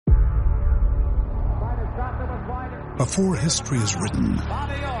Before history is written,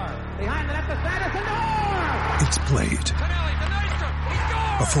 it's played.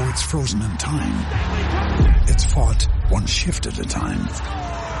 Before it's frozen in time, it's fought one shift at a time.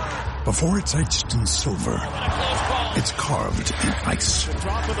 Before it's etched in silver, it's carved in ice.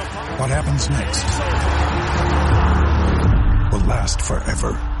 What happens next will last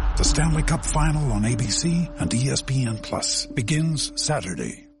forever. The Stanley Cup Final on ABC and ESPN Plus begins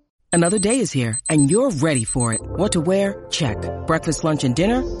Saturday. Another day is here, and you're ready for it. What to wear? Check. Breakfast, lunch, and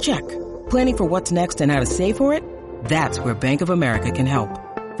dinner? Check. Planning for what's next and how to save for it? That's where Bank of America can help.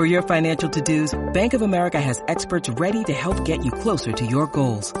 For your financial to-dos, Bank of America has experts ready to help get you closer to your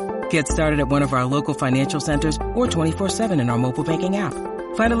goals. Get started at one of our local financial centers or 24/7 in our mobile banking app.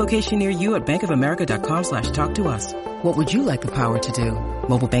 Find a location near you at bankofamerica.com/talktous. What would you like the power to do?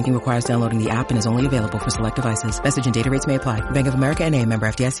 Mobile banking requires downloading the app and is only available for select devices. Message and data rates may apply. Bank of America N.A., member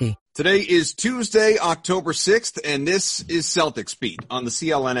FDIC. Today is Tuesday, October 6th, and this is Celtics Beat on the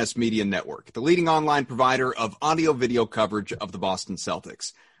CLNS Media Network, the leading online provider of audio-video coverage of the Boston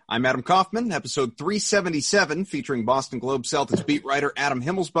Celtics. I'm Adam Kaufman. Episode 377, featuring Boston Globe Celtics beat writer Adam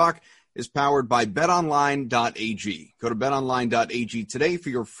Himmelsbach, is powered by betonline.ag. Go to betonline.ag today for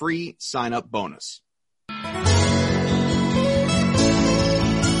your free sign-up bonus.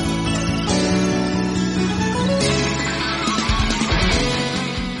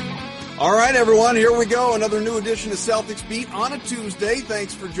 All right, everyone, here we go. Another new edition of Celtics Beat on a Tuesday.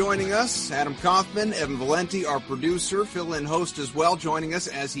 Thanks for joining us. Adam Kaufman, Evan Valenti, our producer, fill-in host as well, joining us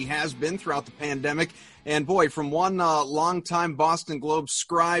as he has been throughout the pandemic. And boy, from one longtime Boston Globe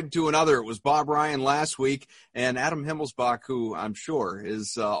scribe to another, it was Bob Ryan last week, and Adam Himmelsbach, who I'm sure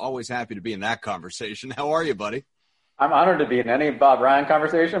is always happy to be in that conversation. How are you, buddy? I'm honored to be in any Bob Ryan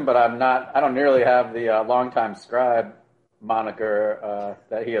conversation, but I don't nearly have the longtime scribe moniker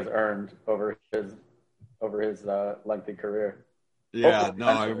that he has earned over his lengthy career. Yeah,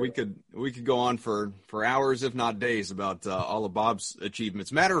 no, we could go on for hours, if not days, about all of Bob's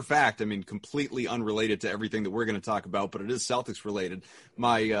achievements. Matter of fact, I mean, completely unrelated to everything that we're going to talk about, but it is Celtics related.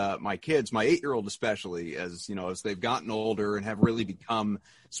 My kids, my 8-year-old especially, as you know, as they've gotten older and have really become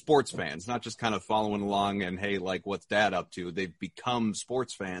sports fans, not just kind of following along and hey, like what's dad up to? They've become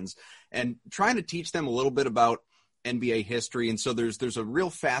sports fans, and trying to teach them a little bit about NBA history. And so there's a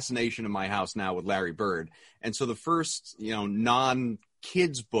real fascination in my house now with Larry Bird. And so the first,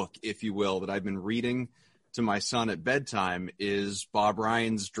 non-kids book, if you will, that I've been reading to my son at bedtime is Bob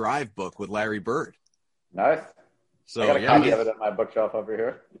Ryan's Drive book with Larry Bird. Nice. So I got a copy of it at my bookshelf over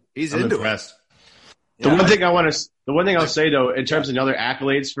here. He's I'm into impressed. it. The one thing I'll say though, in terms of other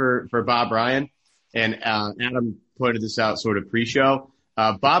accolades for Bob Ryan, and Adam pointed this out sort of pre-show,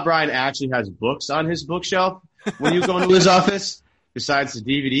 Bob Ryan actually has books on his bookshelf when you go into his office, besides the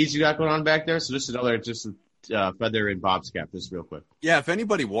DVDs you got going on back there. So just another feather in Bob's cap, just real quick. Yeah, if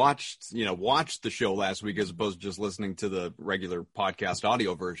anybody watched the show last week as opposed to just listening to the regular podcast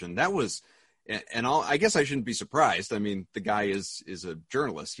audio version, that was, and I guess I shouldn't be surprised. I mean, the guy is a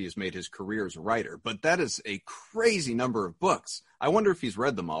journalist. He has made his career as a writer, but that is a crazy number of books. I wonder if he's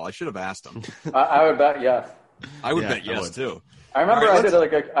read them all. I should have asked him. I would bet yes. I would bet yes, too. I remember I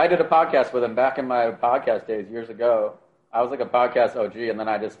did a podcast with him back in my podcast days years ago. I was like a podcast OG, and then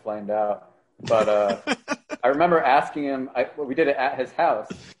I just flamed out. But I remember asking him. We did it at his house,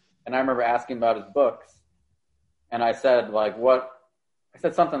 and I remember asking about his books. And I said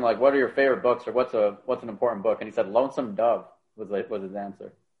something like, "What are your favorite books, or what's an important book?" And he said, "Lonesome Dove" was his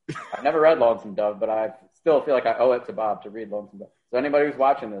answer. I never read Lonesome Dove, but I still feel like I owe it to Bob to read Lonesome Dove. So anybody who's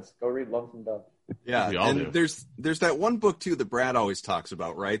watching this, go read Lonesome Dove. Yeah, and there's that one book too that Brad always talks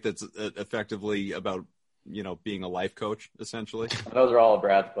about, right? That's effectively about being a life coach, essentially. And those are all of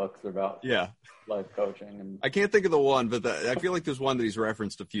Brad's books. They're about life coaching. And I can't think of the one, but I feel like there's one that he's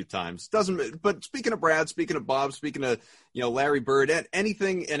referenced a few times. But speaking of Brad, speaking of Bob, speaking of Larry Bird,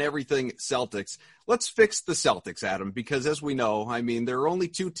 anything and everything Celtics, let's fix the Celtics, Adam, because as we know, I mean, there are only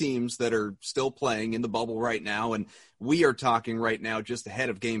two teams that are still playing in the bubble right now, and we are talking right now just ahead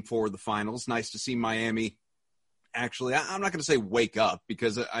of Game 4 of the finals. Nice to see Miami. Actually, I'm not going to say wake up,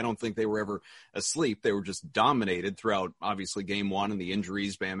 because I don't think they were ever asleep. They were just dominated throughout, obviously, Game 1 and the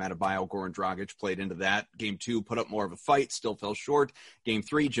injuries. Bam Adebayo, Goran Dragic played into that. Game 2 put up more of a fight, still fell short. Game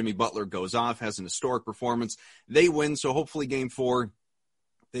 3, Jimmy Butler goes off, has an historic performance. They win, so hopefully Game 4,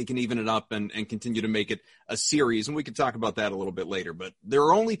 they can even it up and continue to make it a series. And we can talk about that a little bit later. But there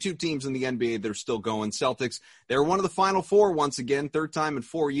are only two teams in the NBA that are still going. Celtics, they're one of the Final Four once again, third time in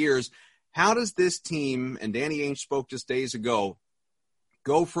 4 years. How does this team, and Danny Ainge spoke just days ago,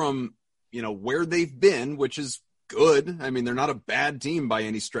 go from, where they've been, which is good. I mean, they're not a bad team by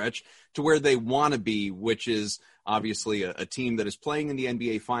any stretch, to where they want to be, which is obviously a team that is playing in the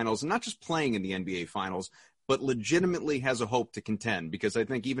NBA Finals, and not just playing in the NBA Finals, but legitimately has a hope to contend, because I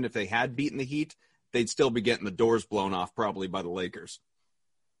think even if they had beaten the Heat, they'd still be getting the doors blown off probably by the Lakers.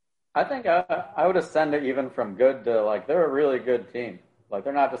 I think I would ascend it even from good to, like, they're a really good team. Like,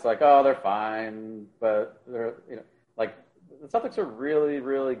 they're not just like, oh, they're fine, but they're, like, the Celtics are really,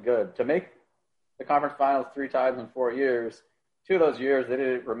 really good. To make the conference finals 3 times in 4 years, 2 of those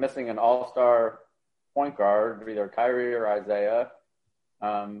years were missing an all-star point guard, either Kyrie or Isaiah.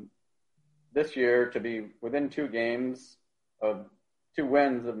 This year, to be within 2 games of 2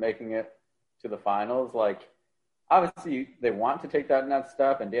 wins of making it to the finals, like, obviously they want to take that next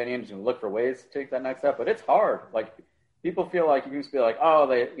step, and Danny Ainge is going to look for ways to take that next step, but it's hard. Like, people feel like you can just be like, oh,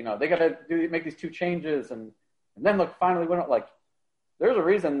 they got to make these 2 changes and then look, finally win it. Like, there's a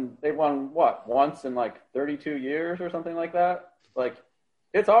reason they won once in like 32 years or something like that. Like,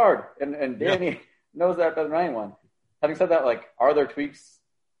 it's hard, and Danny knows that better than anyone. Having said that, like, are there tweaks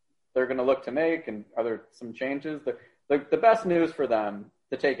they're going to look to make, and are there some changes? The best news for them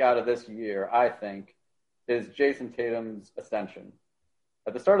to take out of this year, I think, is Jason Tatum's ascension.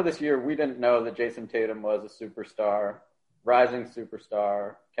 At the start of this year, we didn't know that Jason Tatum was a superstar, rising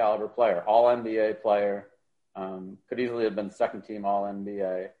superstar caliber player, all-NBA player, could easily have been second-team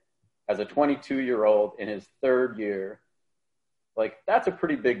all-NBA. As a 22-year-old in his 3rd year, like, that's a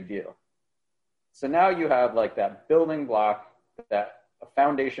pretty big deal. So now you have, like, that building block, that a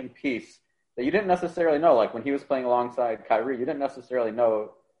foundation piece that you didn't necessarily know. Like, when he was playing alongside Kyrie, you didn't necessarily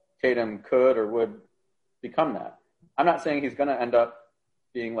know Tatum could or would become that. I'm not saying he's going to end up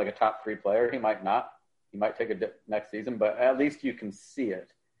being like a top 3 player. He might not. He might take a dip next season, but at least you can see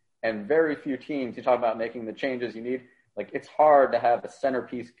it. And very few teams, you talk about making the changes you need. Like, it's hard to have a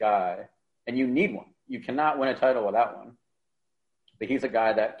centerpiece guy, and you need one. You cannot win a title without one. But he's a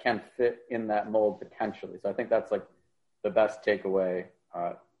guy that can fit in that mold potentially. So I think that's like the best takeaway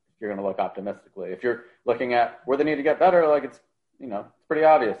if you're going to look optimistically. If you're looking at where they need to get better, like, it's pretty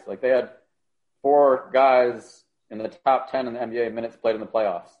obvious. Like, they had 4 guys in the top 10 in the NBA minutes played in the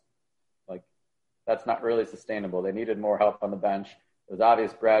playoffs. Like, that's not really sustainable. They needed more help on the bench. It was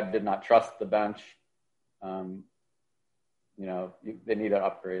obvious Brad did not trust the bench. They need an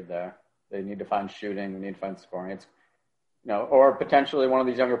upgrade there. They need to find shooting. They need to find scoring. It's, or potentially one of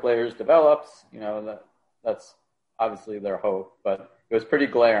these younger players develops. That's obviously their hope. But it was pretty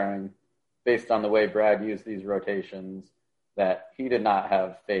glaring, based on the way Brad used these rotations, that he did not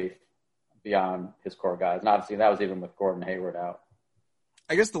have faith beyond his core guys. And obviously that was even with Gordon Hayward out.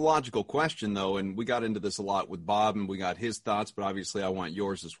 I guess the logical question, though, and we got into this a lot with Bob, and we got his thoughts, but obviously I want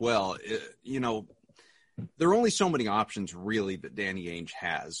yours as well. There are only so many options, really, that Danny Ainge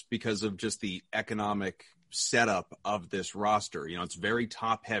has because of just the economic setup of this roster. It's very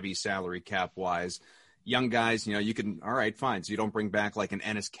top-heavy salary cap-wise. Young guys, you can, all right, fine. So you don't bring back like an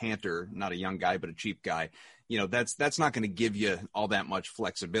Enes Kanter, not a young guy, but a cheap guy. That's not going to give you all that much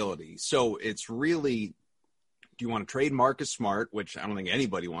flexibility. So it's really, do you want to trade Marcus Smart, which I don't think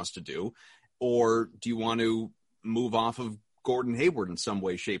anybody wants to do, or do you want to move off of Gordon Hayward in some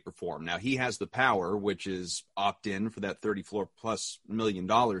way, shape, or form? Now, he has the power, which is opt in for that $34+ million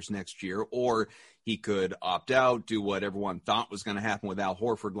next year, or he could opt out, do what everyone thought was going to happen with Al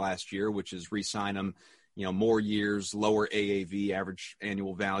Horford last year, which is re-sign him, more years, lower AAV, average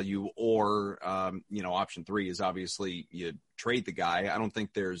annual value, or, option 3 is obviously you trade the guy. I don't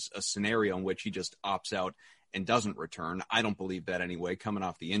think there's a scenario in which he just opts out and doesn't return. I don't believe that anyway, coming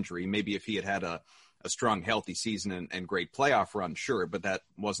off the injury. Maybe if he had a strong, healthy season and great playoff run, sure, but that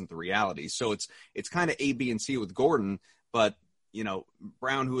wasn't the reality. So it's kind of A, B, and C with Gordon, but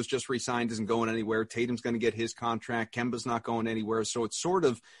Brown, who was just re-signed, isn't going anywhere. Tatum's going to get his contract. Kemba's not going anywhere. So it's sort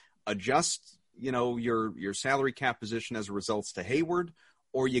of adjust, your salary cap position as a result to Hayward,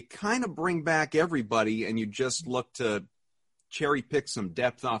 or you kind of bring back everybody and you just look to cherry pick some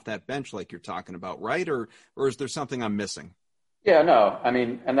depth off that bench like you're talking about, right? Or is there something I'm missing? Yeah, no. I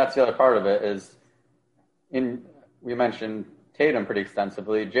mean, and that's the other part of it is we mentioned Tatum pretty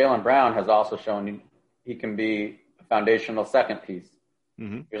extensively. Jaylen Brown has also shown he can be a foundational second piece.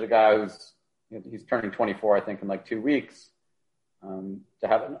 Mm-hmm. Here's a guy he's turning 24, I think, in like 2 weeks. To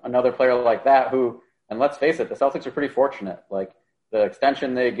have another player like that who, and let's face it, the Celtics are pretty fortunate. Like, the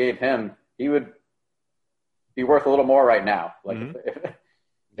extension they gave him, he would be worth a little more right now. Like, mm-hmm.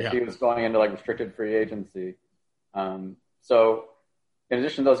 if he was going into like restricted free agency. So in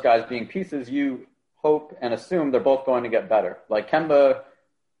addition to those guys being pieces, you hope and assume they're both going to get better. Like, Kemba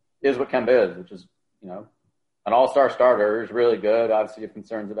is what Kemba is, which is, an all-star starter. Is really good. Obviously, you have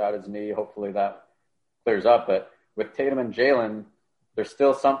concerns about his knee. Hopefully that clears up. But with Tatum and Jalen, there's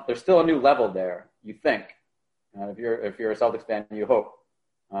still a new level there, you think. If you're a Celtics fan, you hope.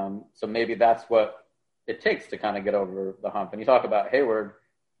 So maybe that's what it takes to kind of get over the hump. And you talk about Hayward,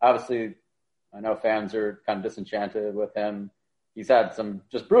 obviously I know fans are kind of disenchanted with him. He's had some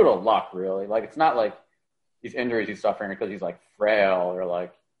just brutal luck, really. Like, it's not like these injuries he's suffering because he's like frail or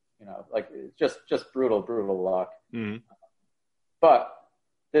like, like it's just brutal luck. Mm-hmm. But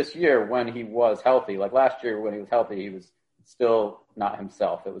this year when he was healthy, like last year when he was healthy, he was still not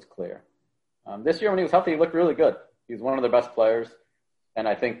himself. It was clear. This year when he was healthy, he looked really good. He was one of their best players. And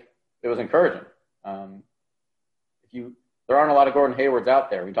I think it was encouraging. There aren't a lot of Gordon Haywards out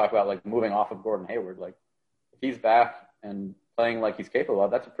there. We talk about like moving off of Gordon Hayward. Like, if he's back and playing like he's capable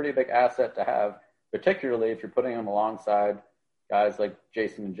of, that's a pretty big asset to have, particularly if you're putting him alongside guys like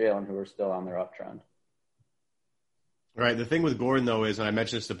Jason and Jalen who are still on their uptrend. Right. The thing with Gordon, though, is, and I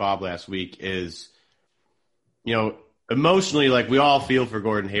mentioned this to Bob last week, is, emotionally, like, we all feel for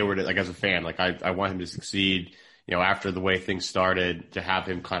Gordon Hayward, like, as a fan. Like, I want him to succeed. After the way things started, to have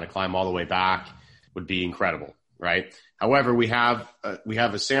him kind of climb all the way back would be incredible, right? However, we have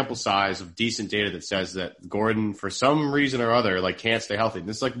a sample size of decent data that says that Gordon, for some reason or other, like, can't stay healthy.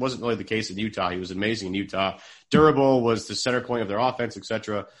 This wasn't really the case in Utah. He was amazing in Utah. Durable, was the center point of their offense,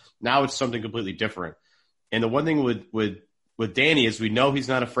 etc. Now it's something completely different. And the one thing with Danny is we know he's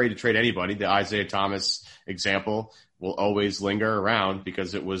not afraid to trade anybody. The Isaiah Thomas example will always linger around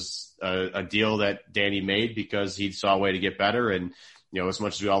because it was a deal that Danny made because he saw a way to get better. And, as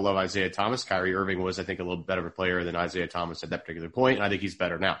much as we all love Isaiah Thomas, Kyrie Irving was, I think, a little better of a player than Isaiah Thomas at that particular point. And I think he's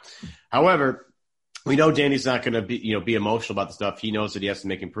better now. However, we know Danny's not going to be emotional about the stuff. He knows that he has to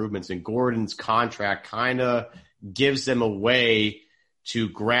make improvements, and Gordon's contract kind of gives them a way to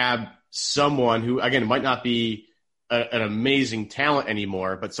grab someone who, again, might not be an amazing talent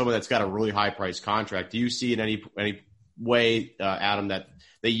anymore, but someone that's got a really high price contract. Do you see in any way, Adam, that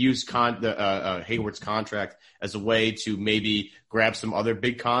they use Hayward's contract as a way to maybe grab some other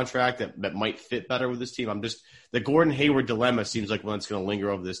big contract that might fit better with this team? The Gordon Hayward dilemma seems like one that's going to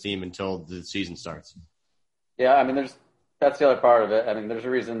linger over this team until the season starts. Yeah, I mean, that's the other part of it. I mean, there's a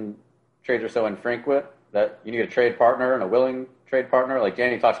reason trades are so infrequent, that you need a trade partner and a willing trade partner. Like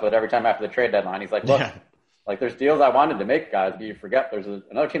Danny talks about every time after the trade deadline. He's like, look, like, there's deals I wanted to make, guys, but you forget there's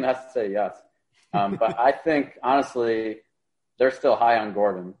another team that has to say yes. But I think, honestly, they're still high on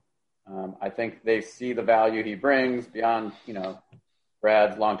Gordon. I think they see the value he brings beyond,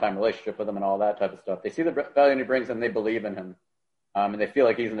 Brad's longtime relationship with him and all that type of stuff. They see the value he brings and they believe in him. And they feel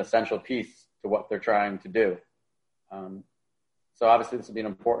like he's an essential piece to what they're trying to do. So obviously this will be an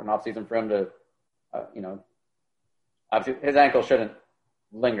important offseason for him to, obviously his ankle shouldn't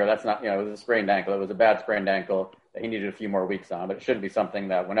linger. That's not, it was a sprained ankle. It was a bad sprained ankle that he needed a few more weeks on, but it shouldn't be something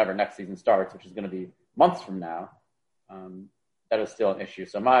that whenever next season starts, which is going to be months from now, that is still an issue.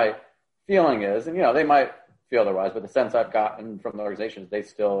 So my feeling is, and they might feel otherwise, but the sense I've gotten from the organization is they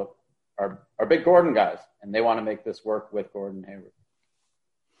still are big Gordon guys, and they want to make this work with Gordon Hayward.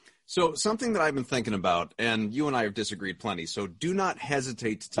 So something that I've been thinking about, and you and I have disagreed plenty, so do not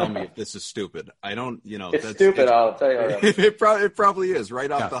hesitate to tell me if this is stupid. I don't, It's stupid, I'll tell you. It probably is right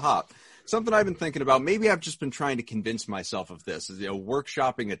off the hop. Something I've been thinking about, maybe I've just been trying to convince myself of this,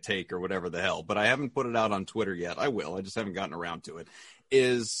 workshopping a take or whatever the hell, but I haven't put it out on Twitter yet. I will. I just haven't gotten around to it.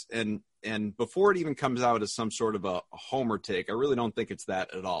 And before it even comes out as some sort of a homer take, I really don't think it's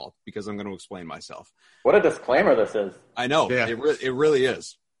that at all, because I'm going to explain myself. What a disclaimer this is. I know. Yeah. It really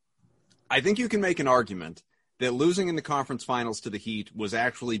is. I think you can make an argument that losing in the conference finals to the Heat was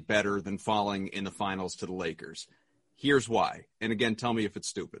actually better than falling in the finals to the Lakers. Here's why. And again, tell me if it's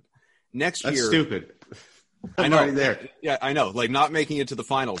stupid. That's stupid. I know. Already there. Yeah, I know. Like, not making it to the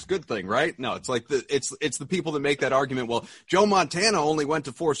finals, good thing, right? No, it's like it's the people that make that argument. Well, Joe Montana only went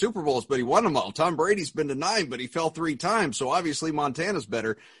to 4 Super Bowls, but he won them all. Tom Brady's been to 9, but he fell 3 times. So obviously Montana's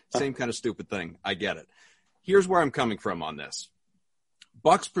better. Same kind of stupid thing. I get it. Here's where I'm coming from on this.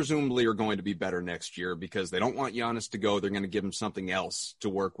 Bucks presumably are going to be better next year because they don't want Giannis to go. They're going to give him something else to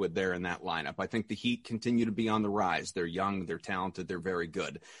work with there in that lineup. I think the Heat continue to be on the rise. They're young, they're talented, they're very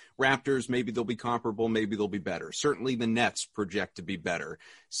good. Raptors, maybe they'll be comparable, maybe they'll be better. Certainly the Nets project to be better.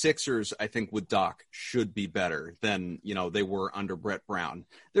 Sixers, I think with Doc, should be better than, they were under Brett Brown.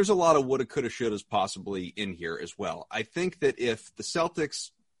 There's a lot of woulda, coulda, shouldas possibly in here as well. I think that if the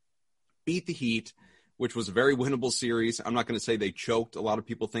Celtics beat the Heat, which was a very winnable series. I'm not going to say they choked. A lot of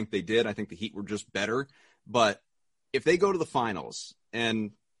people think they did. I think the Heat were just better. But if they go to the finals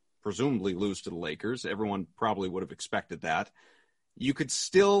and presumably lose to the Lakers, everyone probably would have expected that. you could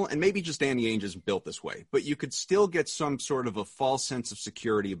still, and maybe just Danny Ainge is built this way, but you could still get some sort of a false sense of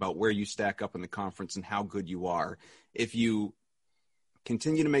security about where you stack up in the conference and how good you are. If you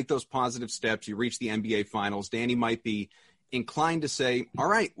continue to make those positive steps, you reach the NBA Finals, Danny might be inclined to say, all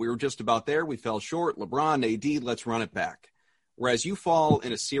right, we were just about there. We fell short. LeBron, AD, let's run it back. Whereas you fall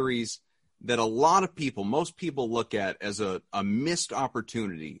in a series that a lot of people, most people look at as a missed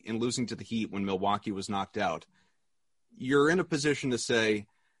opportunity in losing to the Heat when Milwaukee was knocked out. You're in a position to say,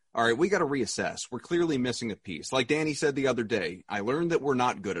 all right, we got to reassess. We're clearly missing a piece. Like Danny said the other day, I learned that we're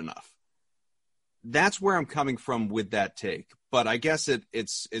not good enough. That's where I'm coming from with that take. But I guess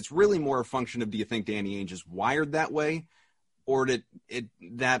it's really more a function of, do you think Danny Ainge is wired that way, or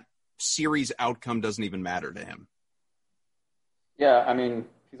that series outcome doesn't even matter to him? Yeah, I mean,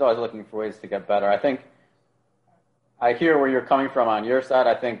 he's always looking for ways to get better. I think I hear where you're coming from on your side.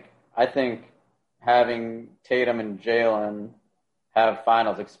 I think having Tatum and Jalen have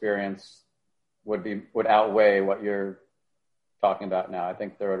finals experience would outweigh what you're talking about now. I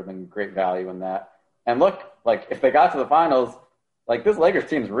think there would have been great value in that. And look, like, if they got to the finals, like, this Lakers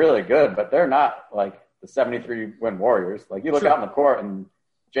team's really good, but they're not like the 73-win Warriors. Like, you look out in the court and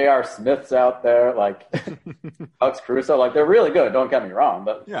J.R. Smith's out there, like Alex Caruso, like, they're really good. Don't get me wrong,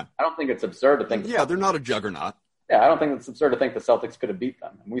 but yeah, I don't think it's absurd to think. Yeah, they're not a juggernaut. Yeah, I don't think it's absurd to think the Celtics could have beat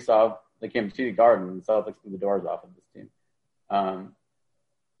them. And we saw they came to TD Garden and the Celtics blew the doors off of this team.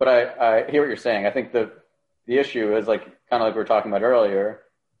 But I hear what you're saying. I think the issue is, like, kind of like we were talking about earlier,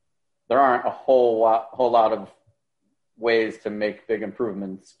 there aren't a whole lot of ways to make big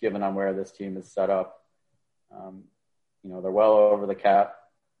improvements given on where this team is set up. They're well over the cap.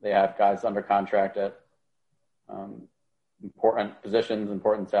 They have guys under contract at important positions,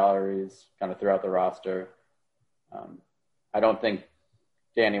 important salaries, kind of throughout the roster. I don't think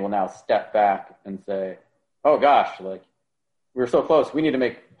Danny will now step back and say, oh gosh, like, we were so close, we need to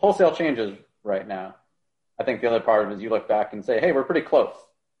make wholesale changes right now. I think the other part of it is you look back and say, hey, we're pretty close.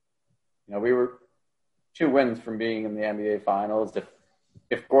 We were 2 wins from being in the NBA Finals.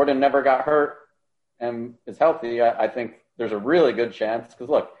 If Gordon never got hurt and is healthy, I think there's a really good chance. Because,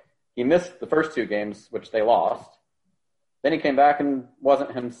 look, he missed the first 2 games, which they lost. Then he came back and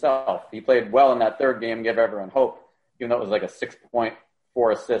wasn't himself. He played well in that 3rd game, gave everyone hope, even though it was like a 6-point,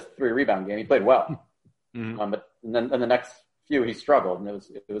 4-assist, 3-rebound game. He played well. Mm-hmm. But then the next few, he struggled, and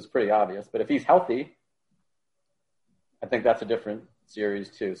it was pretty obvious. But if he's healthy, I think that's a different series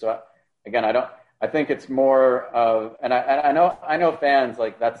too. So again, I think it's more of, and I know fans,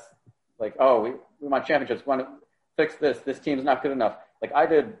 like, that's like, oh, we want championships, we want to fix this. This team's not good enough. Like, I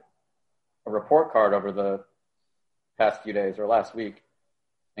did a report card over the past few days or last week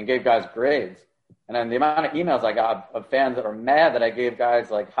and gave guys grades. And then the amount of emails I got of fans that were mad that I gave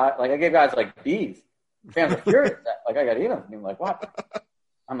guys like I gave guys like B's. Fans are furious. Like, I got emails being like, what?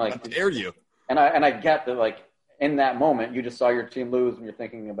 I'm like, how dare you? And I get that, like, in that moment, you just saw your team lose when you're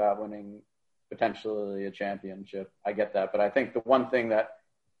thinking about winning potentially a championship. I get that. But I think the one thing that,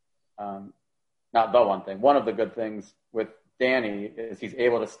 not the one thing, one of the good things with Danny is he's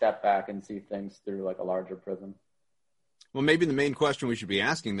able to step back and see things through, like, a larger prism. Well, maybe the main question we should be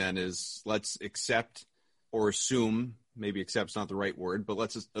asking then is, let's accept or assume, maybe accept's not the right word, but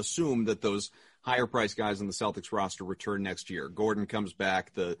let's assume that those higher priced guys on the Celtics roster return next year. Gordon comes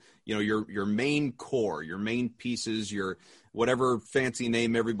back, your main core, your main pieces, your whatever fancy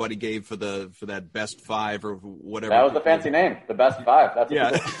name everybody gave for that best 5 or whatever. That was the fancy name, the best 5. That's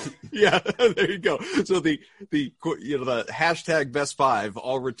yeah, there you go. So the hashtag best 5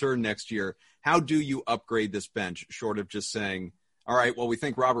 all return next year. How do you upgrade this bench short of just saying, all right, well, we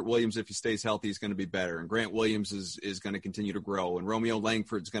think Robert Williams, if he stays healthy, is going to be better, and Grant Williams is going to continue to grow, and Romeo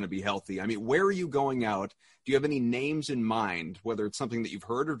Langford's going to be healthy. I mean, where are you going out? Do you have any names in mind, whether it's something that you've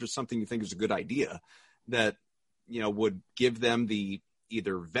heard or just something you think is a good idea that, would give them the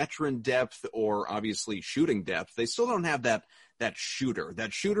either veteran depth or obviously shooting depth? They still don't have that shooter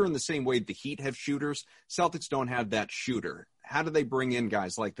in the same way the Heat have shooters. Celtics don't have that shooter. How do they bring in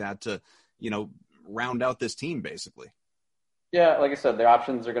guys like that to, round out this team, basically? Yeah, like I said, their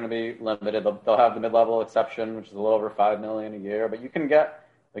options are going to be limited. They'll have the mid-level exception, which is a little over $5 million a year. But you can get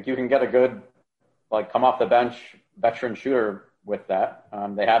a good, like, come off the bench veteran shooter with that.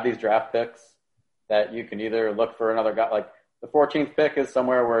 They have these draft picks that you can either look for another guy. Like, the 14th pick is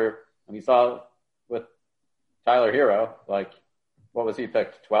somewhere where, when you saw with Tyler Hero, like, what was he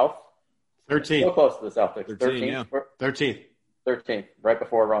picked? 12th? 13th. So close to the Celtics. 13th. Yeah. 13th, right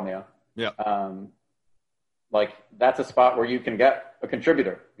before Romeo. Yeah. Like, that's a spot where you can get a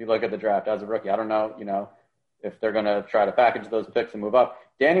contributor if you look at the draft as a rookie. I don't know, if they're going to try to package those picks and move up.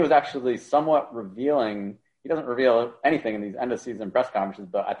 Danny was actually somewhat revealing he doesn't reveal anything in these end of season press conferences,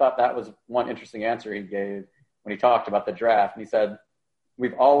 but I thought that was one interesting answer he gave when he talked about the draft. And he said,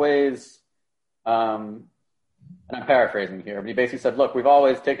 we've always, and I'm paraphrasing here, but he basically said, look, we've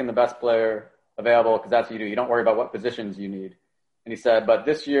always taken the best player available because that's what you do. You don't worry about what positions you need. And he said, but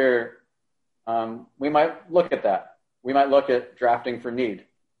this year, we might look at that. We might look at drafting for need,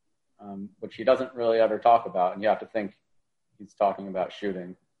 which he doesn't really ever talk about. And you have to think he's talking about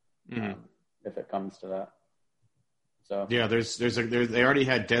shooting if it comes to that. So yeah, they already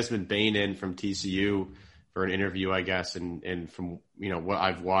had Desmond Bain in from TCU for an interview, I guess, and from what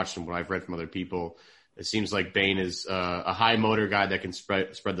I've watched and what I've read from other people, it seems like Bain is a high motor guy that can spread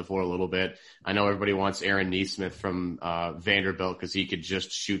the floor a little bit. I know everybody wants Aaron Nesmith from Vanderbilt because he could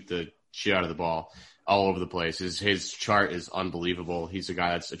just shoot the shit out of the ball all over the place. His chart is unbelievable. He's a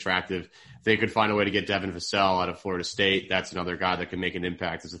guy that's attractive. If they could find a way to get Devin Vassell out of Florida State, that's another guy that can make an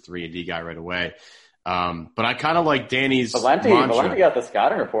impact as a 3-and-D guy right away. But I kind of like Danny's Valenti got the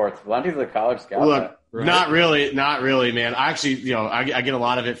scouting reports. Valenti's a college scout. Look, right? Not really, man. I actually, I get a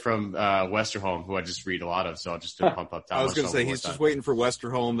lot of it from Westerholm, who I just read a lot of, so I'll just pump up. I was going to say he's just waiting for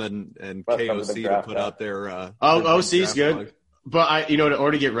Westerholm and KOC to put out their. OC's good. Blog. But in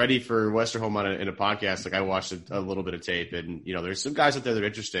order to get ready for Westerholm in a podcast, like I watched a little bit of tape, and there's some guys out there that are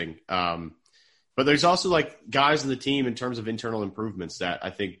interesting. But there's also like guys in the team in terms of internal improvements that I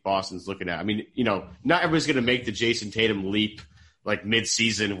think Boston's looking at. I mean, not everybody's going to make the Jason Tatum leap like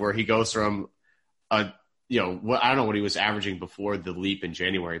mid-season where he goes from I don't know what he was averaging before the leap in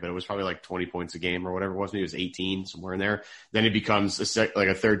January, but it was probably like 20 points a game or whatever it was. He was 18, somewhere in there. Then he becomes like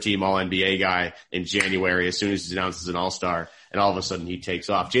a third-team All-NBA guy in January as soon as he's announced as an All-Star, and all of a sudden he takes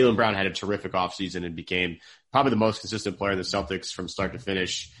off. Jaylen Brown had a terrific offseason and became probably the most consistent player in the Celtics from start to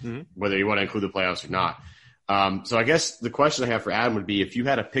finish, whether you want to include the playoffs or not. So I guess the question I have for Adam would be, if you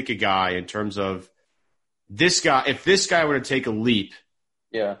had to pick a guy in terms of this guy, if this guy were to take a leap,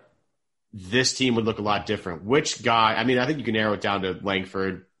 this team would look a lot different. Which guy? I mean, I think you can narrow it down to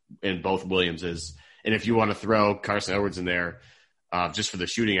Langford and both Williamses. And if you want to throw Carson Edwards in there, just for the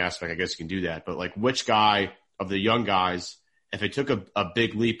shooting aspect, I guess you can do that. But like, which guy of the young guys, if it took a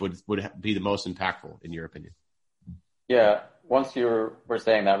big leap, would be the most impactful in your opinion? Yeah. Once you were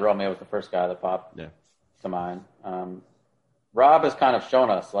saying that, Romeo was the first guy that popped to mind. Rob has kind of shown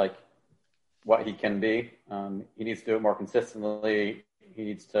us like what he can be. He needs to do it more consistently. He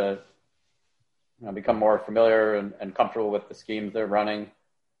needs to become more familiar and comfortable with the schemes they're running.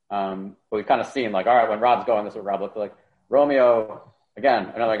 But we've kind of seen like, all right, when Rob's going, this is what Rob looked like. Romeo,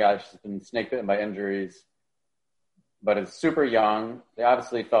 again, another guy who's been snake bitten by injuries, but is super young. They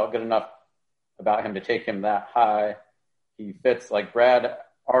obviously felt good enough about him to take him that high. He fits, like Brad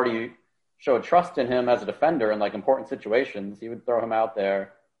already showed trust in him as a defender in like important situations. He would throw him out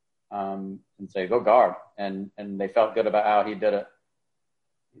there and say, go guard. And they felt good about how he did it.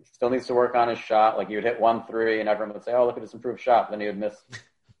 He still needs to work on his shot. Like he would hit 1-3 and everyone would say, oh, look at this improved shot. Then he would miss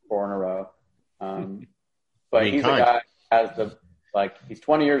 4 in a row. But he's a guy who has he's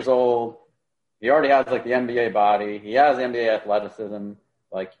 20 years old. He already has like the NBA body. He has NBA athleticism.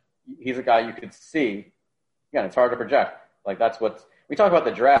 Like he's a guy you could see. Again, it's hard to project. Like that's we talk about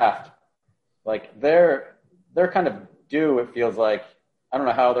the draft. Like they're kind of due. It feels like, I don't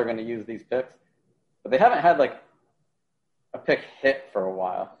know how they're going to use these picks, but they haven't had like a pick hit for a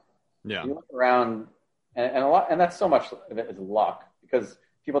while. Yeah. You look around and that's so much of it is luck, because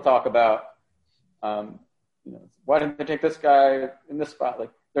people talk about, why didn't they take this guy in this spot? Like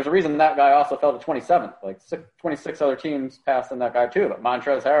there's a reason that guy also fell to 27th. Like 26 other teams passed on that guy too. But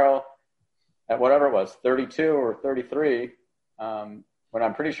Montrezl Harrell at whatever it was, 32 or 33, when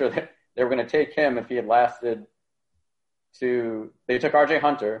I'm pretty sure that they were going to take him if he had lasted they took RJ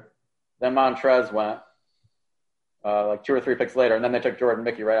Hunter, then Montrez went like 2 or 3 picks later, and then they took Jordan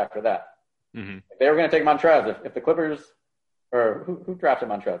Mickey right after that. Mm-hmm. They were going to take Montrez if the Clippers, or who drafted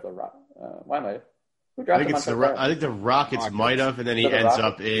Montrez? Who drafted Montrez? I think the Rockets might have, and then he ends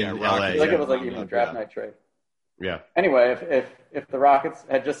up in LA. I think it was like even a draft night trade. Yeah. Anyway, if the Rockets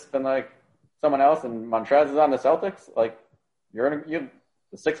had just been like someone else and Montrez is on the Celtics, like you're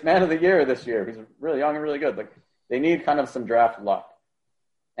the 6th man of the year this year. He's really young and really good. Like they need kind of some draft luck,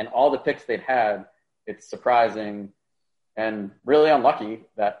 and all the picks they've had, it's surprising and really unlucky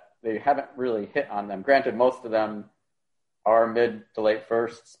that they haven't really hit on them. Granted, most of them are mid to late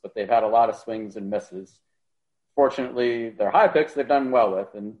firsts, but they've had a lot of swings and misses. Fortunately, their high picks they've done well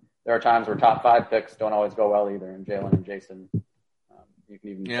with, and there are times where top 5 picks don't always go well either. And Jalen and Jason, you can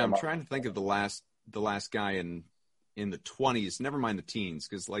even. Yeah, I'm trying to think of the last guy in the 20s. Never mind the teens,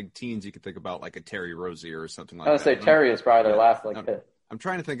 because like teens, you could think about like a Terry Rozier or something like that. I was gonna say Terry is probably their last hit. I'm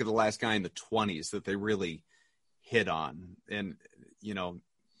trying to think of the last guy in the 20s that they really hit on. And,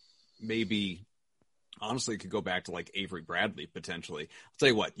 maybe honestly, it could go back to like Avery Bradley potentially. I'll tell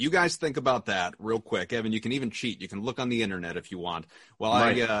you what, you guys think about that real quick. Evan, you can even cheat. You can look on the internet if you want. While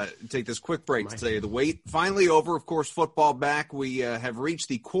I take this quick break to say the wait finally over. Of course, football back. We have reached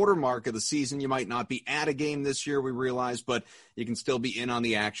the quarter mark of the season. You might not be at a game this year, we realize, but you can still be in on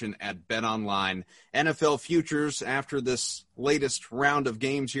the action at BetOnline. NFL futures after this latest round of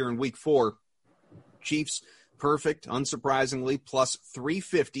games here in Week 4. Chiefs perfect, unsurprisingly, plus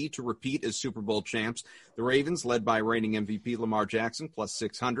 350 to repeat as Super Bowl champs. The Ravens, led by reigning MVP Lamar Jackson, plus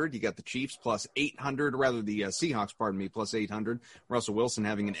 600. You got the Chiefs, plus 800, the Seahawks, plus 800. Russell Wilson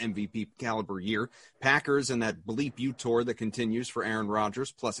having an MVP caliber year. Packers and that bleep U tour that continues for Aaron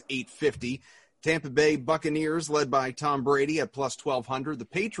Rodgers, plus 850. Tampa Bay Buccaneers, led by Tom Brady at plus 1,200. The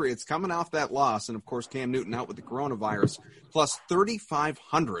Patriots coming off that loss, and of course Cam Newton out with the coronavirus, plus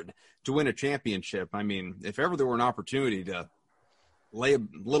 3,500 to win a championship. I mean, if ever there were an opportunity to lay a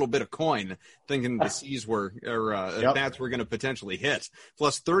little bit of coin, thinking the C's were or bats were going to potentially hit,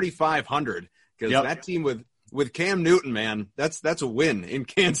 plus 3,500, because that team with Cam Newton, man, that's a win in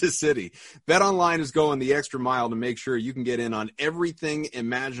Kansas City. BetOnline is going the extra mile to make sure you can get in on everything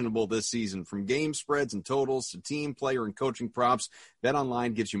imaginable this season, from game spreads and totals to team, player, and coaching props.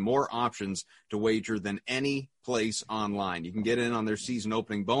 BetOnline gives you more options to wager than any place online. You can get in on their season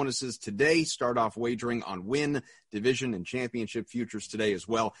opening bonuses today. Start off wagering on win, division, and championship futures today as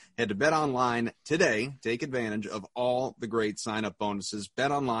well. Head to BetOnline today. Take advantage of all the great sign-up bonuses.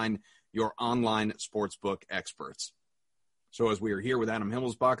 BetOnline, your online sportsbook experts. So as we are here with Adam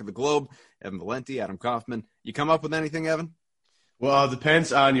Himmelsbach of the Globe, Evan Valenti, Adam Kaufman, you come up with anything, Evan? Well, it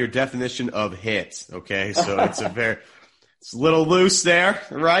depends on your definition of hit. Okay, so it's a little loose there,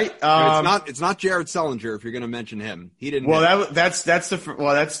 right? It's not Jared Sullinger if you're going to mention him. He didn't. Well, that's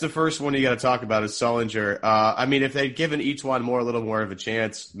the first one you got to talk about is Sullinger. I mean, if they'd given each one a little more of a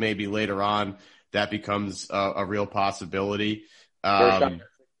chance, maybe later on that becomes a real possibility.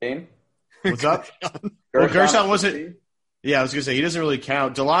 What's up? Well, Gershon wasn't. Yeah, I was going to say, he doesn't really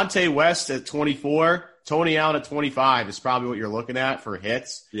count. Delonte West at 24, Tony Allen at 25 is probably what you're looking at for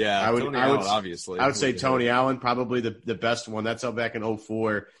hits. Yeah, Tony Allen, obviously. I would say Tony Allen, probably the best one. That's up back in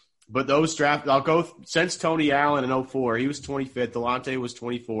 04. But those draft, I'll go since Tony Allen in 04, he was 25th. Delonte was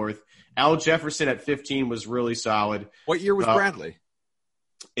 24th. Al Jefferson at 15 was really solid. What year was Bradley?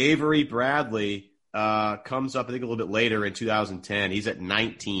 Avery Bradley comes up, I think, a little bit later in 2010. He's at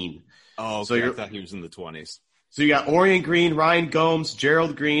 19. Oh, okay. So I thought he was in the 20s. So you got Orion Green, Ryan Gomes,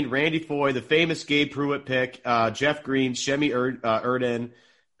 Gerald Green, Randy Foye, the famous Gabe Pruitt pick, Jeff Green, Shemi Erden,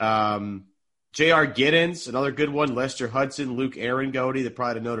 J.R. Giddens, another good one, Lester Hudson, Luke Arengody, the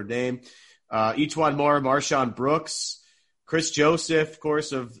pride of Notre Dame, E'Twaun Moore, Marshawn Brooks, Chris Joseph, of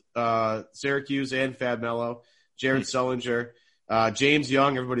course, of Syracuse, and Fab Mello, Jared Sullinger, James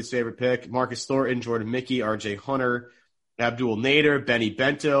Young, everybody's favorite pick, Marcus Thornton, Jordan Mickey, R.J. Hunter, Abdul Nader, Benny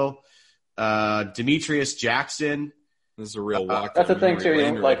Bento, Demetrius Jackson. This is a real walk. That's the thing too.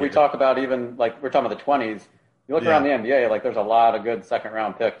 We talk about, even like we're talking about the 20s. You look around the NBA, like there's a lot of good second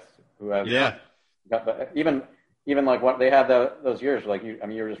round picks who have. Yeah. Even like what they had those years, like you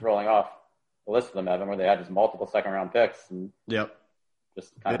were just rolling off the list of them, Evan, where they had just multiple second round picks and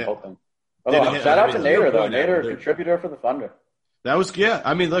just kind of hoping. Although shout out to Nader though. Nader, contributor for the Thunder. That was,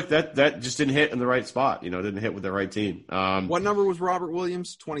 I mean, look, that just didn't hit in the right spot. Didn't hit with the right team. What number was Robert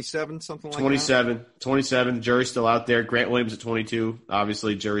Williams? 27, something like 27, that? 27. Jury's still out there. Grant Williams at 22.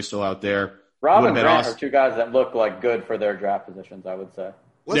 Obviously, jury's still out there. Rob and Grant are two guys that look like good for their draft positions, I would say.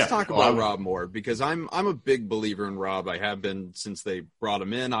 Let's talk about Rob more, because I'm a big believer in Rob. I have been since they brought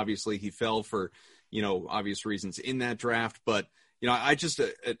him in. Obviously, he fell for, obvious reasons in that draft, but I just,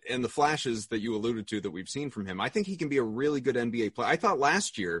 and the flashes that you alluded to that we've seen from him, I think he can be a really good NBA player. I thought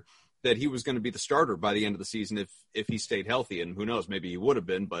last year that he was going to be the starter by the end of the season if he stayed healthy, and who knows, maybe he would have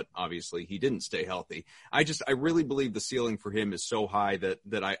been, but obviously he didn't stay healthy. I really believe the ceiling for him is so high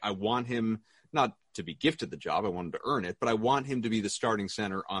that I want him not to be gifted the job. I want him to earn it, but I want him to be the starting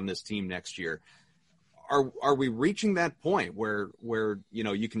center on this team next year. Are we reaching that point where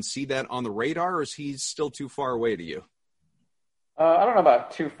you can see that on the radar, or is he still too far away to you? I don't know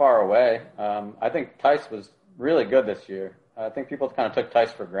about too far away. I think Tice was really good this year. I think people kind of took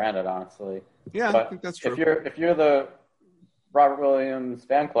Tice for granted, honestly. Yeah, but I think that's true. If you're the Robert Williams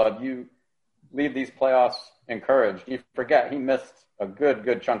fan club, you leave these playoffs encouraged. You forget he missed a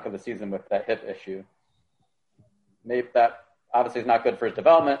good chunk of the season with that hip issue. Maybe that obviously is not good for his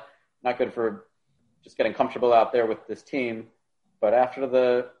development, not good for just getting comfortable out there with this team. But after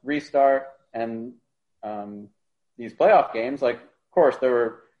the restart and these playoff games, like course, there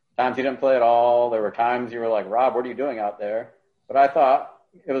were times he didn't play at all. There were times you were like, Rob, what are you doing out there? But I thought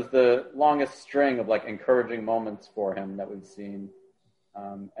it was the longest string of like encouraging moments for him that we've seen.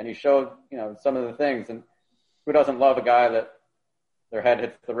 And he showed, some of the things. And who doesn't love a guy that their head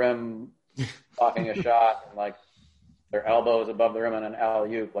hits the rim, blocking a shot, and like their elbows above the rim on an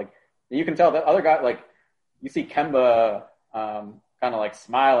alley-oop? Like, you can tell that other guy, like you see Kemba kind of like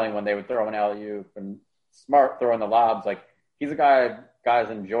smiling when they would throw an alley-oop, and Smart throwing the lobs. Like, he's a guy guys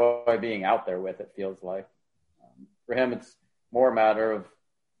enjoy being out there with, it feels like. For him, it's more a matter of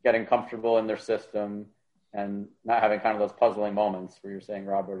getting comfortable in their system and not having kind of those puzzling moments where you're saying,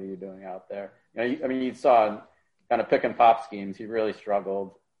 Rob, what are you doing out there? You saw kind of pick and pop schemes. He really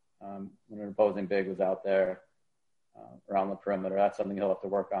struggled when an opposing big was out there around the perimeter. That's something he'll have to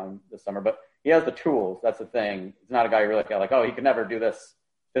work on this summer. But he has the tools. That's the thing. He's not a guy you really get like, oh, he could never do this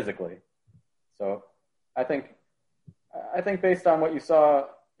physically. So I think based on what you saw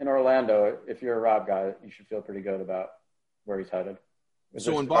in Orlando, if you're a Rob guy, you should feel pretty good about where he's headed.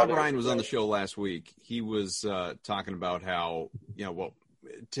 So when Bob Ryan was on the show last week, he was talking about how,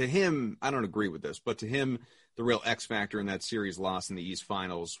 to him, I don't agree with this, but to him, the real X factor in that series loss in the East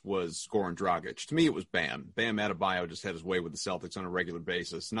Finals was Goran Dragic. To me, it was Bam. Bam Adebayo just had his way with the Celtics on a regular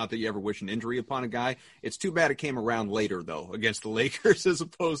basis. Not that you ever wish an injury upon a guy. It's too bad it came around later, though, against the Lakers as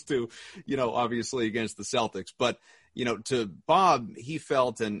opposed to, obviously against the Celtics. But, to Bob, he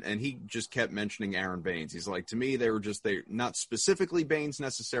felt, and he just kept mentioning Aaron Baines. He's like, to me, they not specifically Baines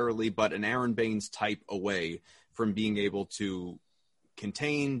necessarily, but an Aaron Baines type away from being able to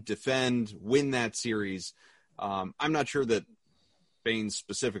contain, defend, win that series. I'm not sure that Baines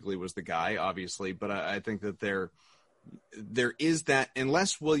specifically was the guy, obviously, but I think that there is that,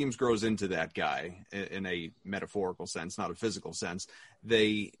 unless Williams grows into that guy in a metaphorical sense, not a physical sense,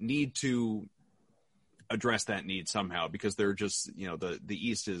 they need to address that need somehow, because they're just, the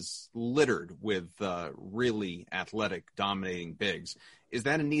East is littered with really athletic, dominating bigs. Is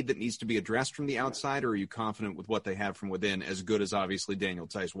that a need that needs to be addressed from the outside, or are you confident with what they have from within, as good as obviously Daniel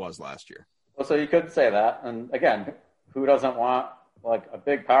Theis was last year? Well, so you could say that. And again, who doesn't want like a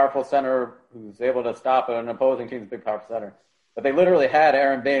big, powerful center who's able to stop an opposing team's big, powerful center? But they literally had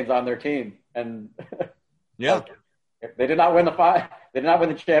Aaron Baines on their team, and yeah, they did not win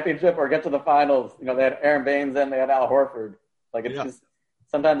the championship or get to the finals. They had Aaron Baines and they had Al Horford. Like, it's just,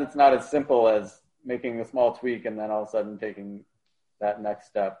 sometimes it's not as simple as making a small tweak and then all of a sudden taking that next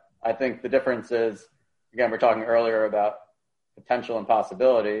step. I think the difference is, again, we're talking earlier about potential and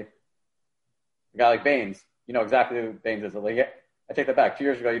possibility. A guy like Baines, you know exactly who Baines is. Like, I take that back. 2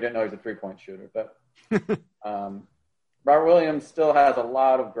 years ago, you didn't know he was a three-point shooter. But Robert Williams still has a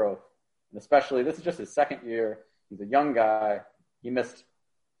lot of growth. And especially, this is just his second year. He's a young guy. He missed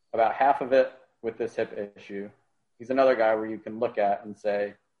about half of it with this hip issue. He's another guy where you can look at and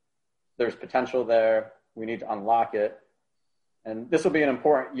say, there's potential there. We need to unlock it. And this will be an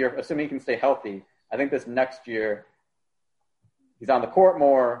important year, assuming he can stay healthy. I think this next year, he's on the court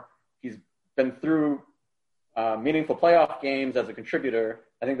more. He's been through meaningful playoff games as a contributor.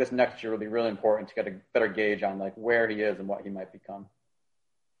 I think this next year will be really important to get a better gauge on like where he is and what he might become.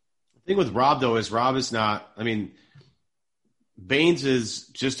 The thing with Rob, though, is Rob is not – Baines is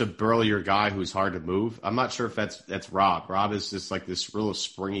just a burlier guy who's hard to move. I'm not sure if that's Rob. Rob is just like this real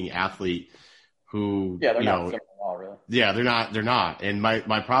springy athlete who – Yeah, they're not similar at all, really. Yeah, they're not. And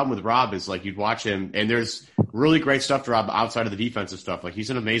my problem with Rob is, like, you'd watch him – and there's really great stuff to Rob outside of the defensive stuff. Like, he's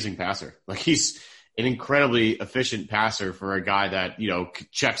an amazing passer. Like, he's an incredibly efficient passer for a guy that,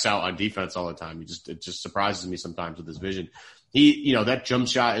 checks out on defense all the time. It just surprises me sometimes with his vision. He, that jump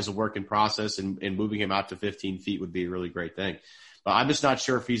shot is a work in process, and moving him out to 15 feet would be a really great thing. But I'm just not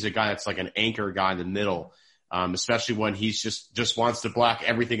sure if he's a guy that's like an anchor guy in the middle, especially when he's just wants to block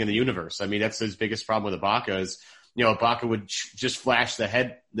everything in the universe. I mean, that's his biggest problem with Ibaka is, Ibaka would just flash the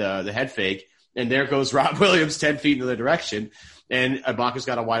head fake, and there goes Rob Williams 10 feet in the direction, and Ibaka's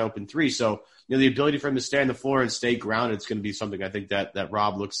got a wide open three. So, the ability for him to stay on the floor and stay grounded is going to be something I think that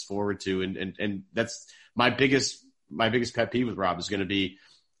Rob looks forward to, and that's my biggest pet peeve with Rob is going to be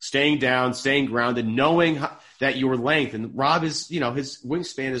staying down, staying grounded, knowing that your length, and Rob is, his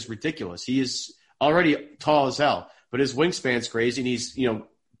wingspan is ridiculous. He is already tall as hell, but his wingspan's crazy, and he's,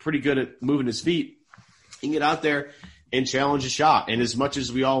 pretty good at moving his feet. He can get out there and challenge a shot. And as much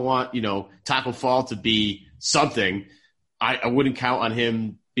as we all want, Taco Fall to be something, I wouldn't count on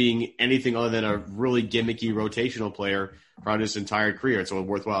him being anything other than a really gimmicky rotational player throughout his entire career. It's a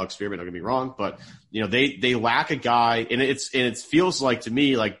worthwhile experiment, don't get me wrong, but they lack a guy, and it feels like to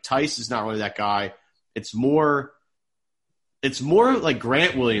me like Theis is not really that guy. It's more it's more like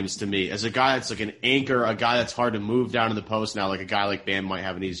Grant Williams to me as a guy that's like an anchor, a guy that's hard to move down to the post now. Like a guy like Bam might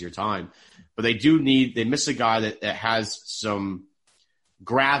have an easier time, but they miss a guy that has some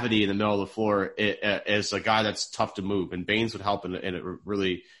gravity in the middle of the floor as a guy that's tough to move. And Baines would help in a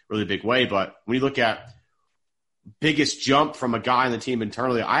really, really big way. But when you look at biggest jump from a guy on the team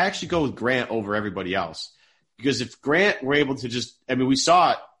internally, I actually go with Grant over everybody else. Because if Grant were able to we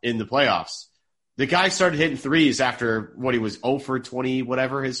saw it in the playoffs. The guy started hitting threes after he was 0 for 20,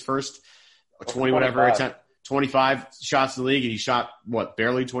 whatever, his first 20, whatever, 25 shots in the league. And he shot,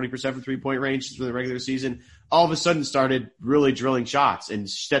 barely 20% from 3-point range for the regular season. All of a sudden started really drilling shots and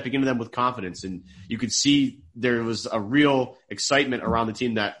stepping into them with confidence. And you could see there was a real excitement around the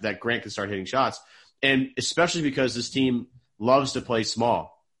team that Grant could start hitting shots. And especially because this team loves to play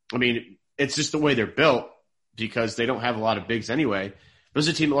small. I mean, it's just the way they're built because they don't have a lot of bigs anyway. This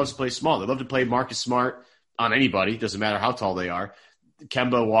is a team that loves to play small. They love to play Marcus Smart on anybody. Doesn't matter how tall they are.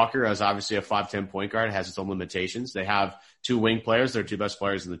 Kemba Walker is obviously a 5'10" point guard. It has its own limitations. They have 2 wing players. They're 2 best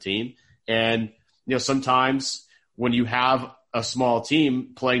players in the team. And, sometimes when you have a small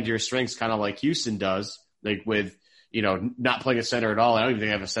team playing to your strengths, kind of like Houston does, like with, not playing a center at all. I don't even think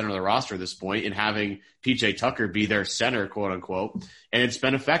they have a center on the roster at this point, and having PJ Tucker be their center, quote unquote. And it's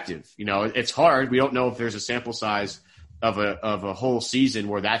been effective. It's hard. We don't know if there's a sample size of a whole season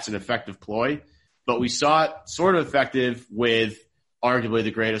where that's an effective ploy, but we saw it sort of effective with arguably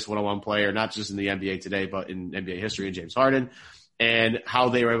the greatest one-on-one player, not just in the NBA today, but in NBA history, in James Harden, and how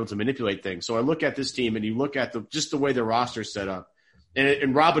they were able to manipulate things. So I look at this team and you look at just the way the roster's set up,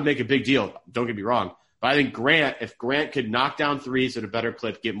 and Rob would make a big deal. Don't get me wrong. But I think if Grant could knock down threes at a better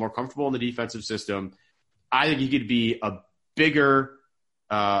clip, get more comfortable in the defensive system, I think he could be a bigger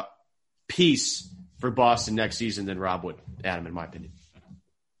piece for Boston next season than Rob would, Adam, in my opinion.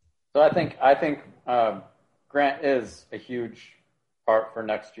 So I think Grant is a huge part for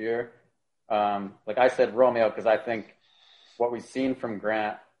next year. Like I said, Romeo, because I think what we've seen from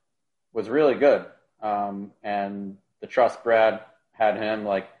Grant was really good. And the trust Brad had him,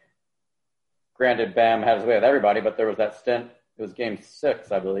 granted Bam had his way with everybody, but there was that stint, it was game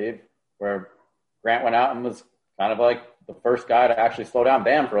 6, I believe, where Grant went out and was kind of like the first guy to actually slow down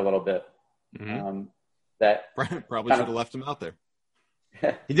Bam for a little bit. Mm-hmm. That probably should have left him out there.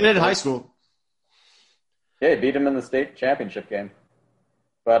 He did it in high school. Yeah, he beat him in the state championship game.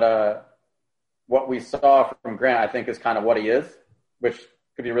 But what we saw from Grant, I think, is kind of what he is, which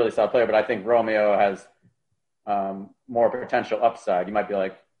could be a really solid player. But I think Romeo has more potential upside. You might be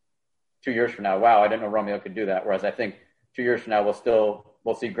like, 2 years from now, wow, I didn't know Romeo could do that. Whereas I think 2 years from now,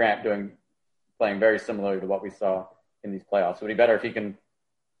 we'll see Grant playing very similar to what we saw in these playoffs. It would be better if he can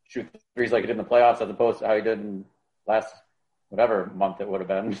shoot threes like he did in the playoffs as opposed to how he did in last whatever month it would have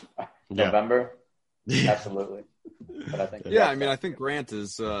been, November. Absolutely. But I think I think Grant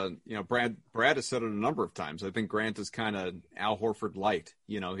is Brad has said it a number of times. I think Grant is kind of Al Horford light.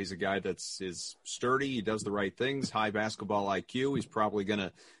 He's a guy is sturdy, he does the right things, high basketball IQ. He's probably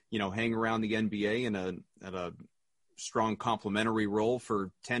gonna hang around the NBA at a strong complementary role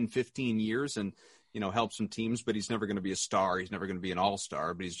for 10, 15 years and help some teams, but he's never going to be a star. He's never going to be an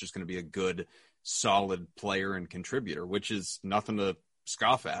all-star, but he's just going to be a good, solid player and contributor, which is nothing to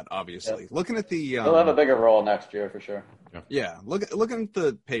scoff at, obviously. Yep. Looking at he'll have a bigger role next year for sure. Yeah. Looking at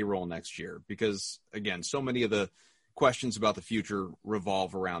the payroll next year, because again, so many of the questions about the future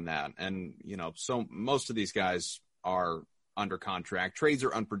revolve around that. And, so most of these guys are under contract. Trades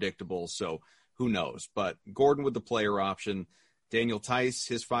are unpredictable, so who knows? But Gordon with the player option, Daniel Tice,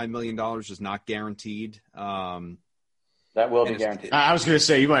 his $5 million is not guaranteed. That will be guaranteed. I was going to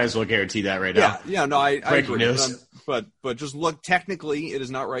say, you might as well guarantee that right now. Yeah, no, I Breaking agree. News. But just look, technically, it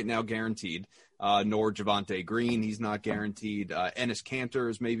is not right now guaranteed. Nor Javonte Green, he's not guaranteed. Enes Kanter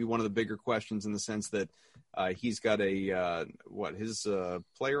is maybe one of the bigger questions in the sense that he's got his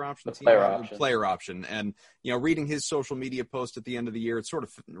player option? Player option. And, reading his social media post at the end of the year, it sort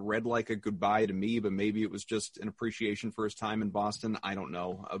of read like a goodbye to me, but maybe it was just an appreciation for his time in Boston. I don't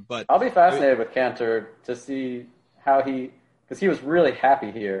know. But I'll be fascinated with Kanter to see how because he was really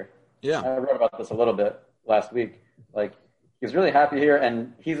happy here. Yeah. I wrote about this a little bit last week. He was really happy here,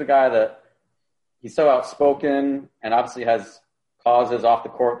 and he's a guy that he's so outspoken and obviously has causes off the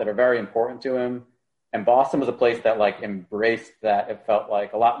court that are very important to him. And Boston was a place that embraced that. It felt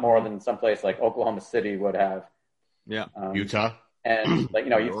like a lot more than some place like Oklahoma City would have. Yeah. Utah. And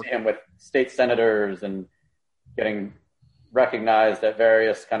you see him with state senators and getting recognized at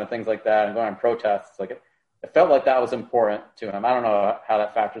various kind of things like that and going on protests. It felt like that was important to him. I don't know how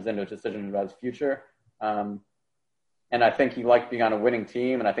that factors into his decision about his future. And I think he liked being on a winning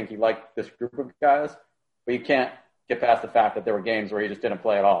team, and I think he liked this group of guys. But you can't get past the fact that there were games where he just didn't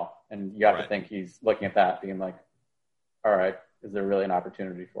play at all. And you have to think he's looking at that being like, all right, is there really an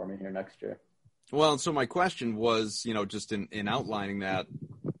opportunity for me here next year? Well, so my question was, just in outlining that,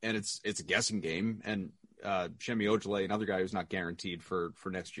 and it's a guessing game, and Semi Ojeleye, another guy who's not guaranteed for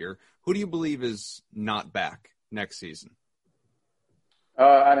next year. Who do you believe is not back next season?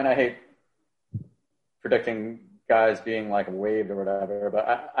 I hate predicting guys being like waived or whatever,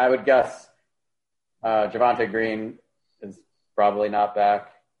 but I would guess Javonte Green is probably not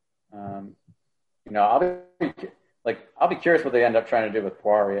back. I'll be curious what they end up trying to do with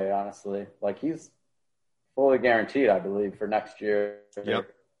Poirier, honestly. Like, he's fully guaranteed, I believe, for next year.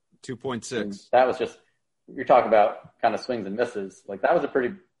 Yep, 2.6. That was just, you're talking about kind of swings and misses. Like, that was a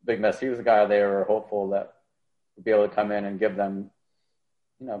pretty big miss. He was a guy they were hopeful that would be able to come in and give them,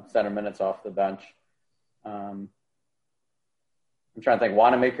 center minutes off the bench. I'm trying to think.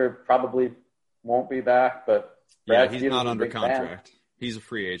 Wanamaker probably won't be back, but Brad he's not under contract. Fan. He's a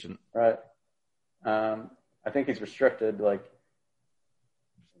free agent. Right. I think he's restricted, so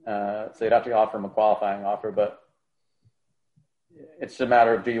you'd have to offer him a qualifying offer, but it's a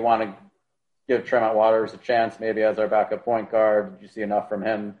matter of, do you want to give Tremont Waters a chance maybe as our backup point guard? Did you see enough from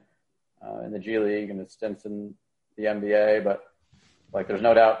him in the G League and his stints in the NBA? But, there's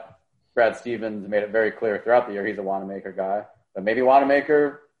no doubt Brad Stevens made it very clear throughout the year he's a Wanamaker guy. But maybe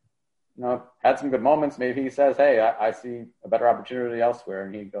Wanamaker, had some good moments. Maybe he says, hey, I see a better opportunity elsewhere,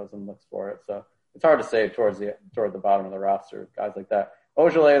 and he goes and looks for it. So it's hard to say toward the bottom of the roster, guys like that.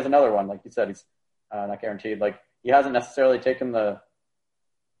 Ojeleye is another one. Like you said, he's not guaranteed. He hasn't necessarily taken the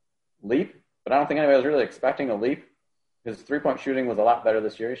leap, but I don't think anybody was really expecting a leap. His three-point shooting was a lot better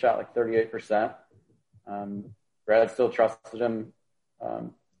this year. He shot 38%. Brad still trusted him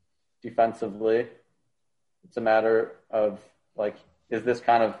defensively. It's a matter of, is this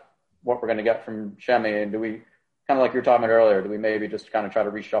kind of what we're going to get from Shemi? And do we, kind of like you were talking about earlier, do we maybe just kind of try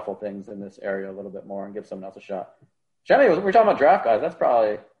to reshuffle things in this area a little bit more and give someone else a shot? Shemi, we're talking about draft guys. That's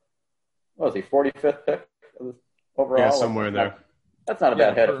probably, what was he, 45th pick overall? Yeah, somewhere in there. That's not a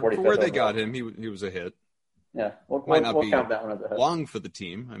bad hit at 45th. For where they got him, he was a hit. Yeah, we'll count that one as a hit. Long for the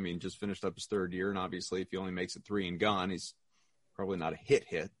team. Just finished up his third year, and obviously if he only makes it 3 and gone, he's probably not a hit,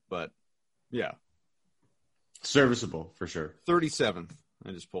 but yeah. Serviceable, for sure. 37th.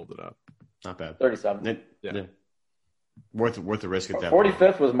 I just pulled it up. Not bad. 37th. Yeah. Worth the risk at that 45th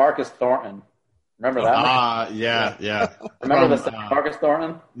point. was Marcus Thornton. Remember that? Yeah. Remember Marcus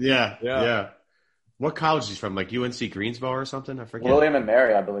Thornton? Yeah. What college is he from? UNC Greensboro or something? I forget. William and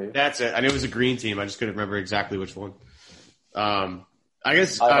Mary, I believe. That's it. I knew it was a green team. I just couldn't remember exactly which one. I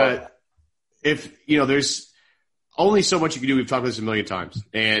guess if, there's only so much you can do. We've talked about this a million times.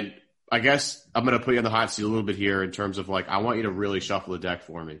 And I guess I'm going to put you on the hot seat a little bit here in terms of, I want you to really shuffle the deck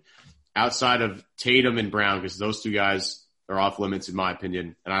for me. Outside of Tatum and Brown, because those two guys are off limits in my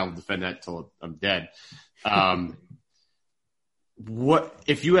opinion, and I'll defend that until I'm dead. What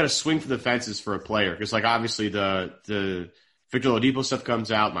if you had a swing for the fences for a player? Because obviously the Victor Oladipo stuff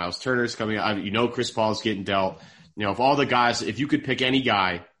comes out, Miles Turner's coming out. Chris Paul's getting dealt. Of all the guys, if you could pick any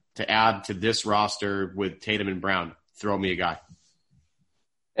guy to add to this roster with Tatum and Brown, throw me a guy.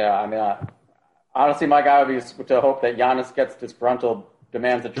 Yeah, honestly, my guy would be to hope that Giannis gets disgruntled,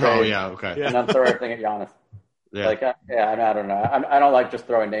 demands a trade. Oh yeah, okay. And then throw everything at Giannis. Yeah. I don't know. I don't like just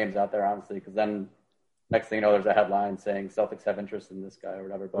throwing names out there, honestly, because then next thing you know, there's a headline saying Celtics have interest in this guy or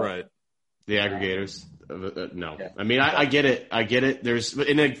whatever. But, right. The aggregators. No. Yeah. I get it. I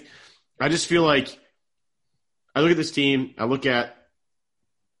just feel like I look at this team. I look at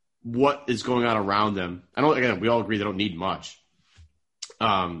what is going on around them. We all agree they don't need much.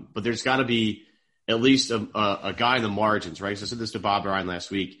 But there's got to be at least a guy in the margins, right? So I said this to Bob Ryan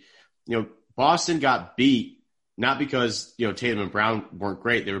last week. Boston got beat not because Tatum and Brown weren't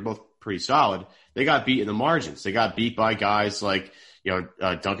great; they were both pretty solid. They got beat in the margins. They got beat by guys like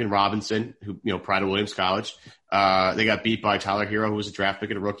Duncan Robinson, who pride of Williams College. They got beat by Tyler Hero, who was a draft pick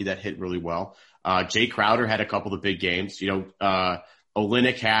and a rookie that hit really well. Jay Crowder had a couple of big games.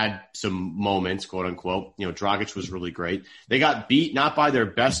 Olynyk had some moments, quote unquote. Dragic was really great. They got beat not by their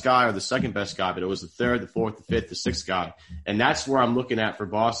best guy or the second best guy, but it was the third, the fourth, the fifth, the sixth guy. And that's where I'm looking at for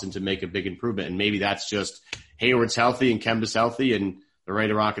Boston to make a big improvement. And maybe that's just Hayward's healthy and Kemba's healthy and they're ready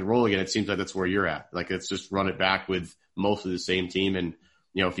to rock and roll again. It seems like that's where you're at. Let's just run it back with mostly the same team. And,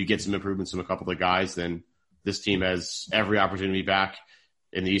 if you get some improvements from a couple of guys, then this team has every opportunity back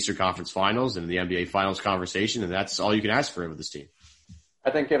in the Eastern Conference Finals and the NBA Finals conversation. And that's all you can ask for with this team. I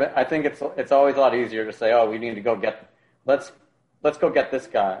think it's always a lot easier to say, we need to go let's go get this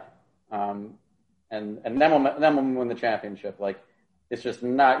guy, and then we'll win the championship. It's just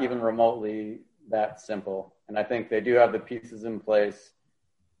not even remotely that simple. And I think they do have the pieces in place.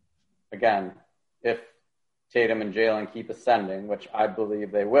 Again, if Tatum and Jalen keep ascending, which I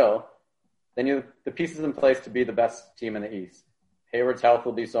believe they will, then you have the pieces in place to be the best team in the East. Hayward's health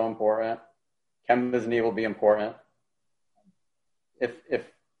will be so important. Kemba's knee will be important. If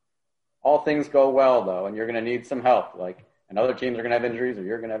all things go well, though, and you're going to need some help, and other teams are going to have injuries or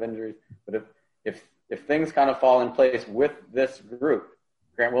you're going to have injuries, but if things kind of fall in place with this group,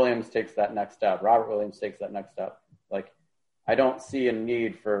 Grant Williams takes that next step. Robert Williams takes that next step. I don't see a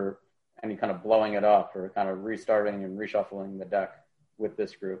need for any kind of blowing it up or kind of restarting and reshuffling the deck with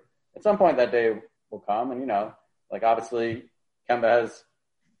this group. At some point that day will come, and, obviously Kemba has,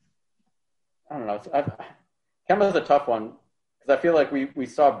 I don't know, Kemba's a tough one because I feel like we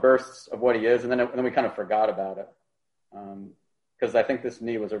saw bursts of what he is, and then we kind of forgot about it. Because I think this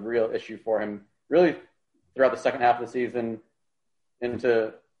knee was a real issue for him really throughout the second half of the season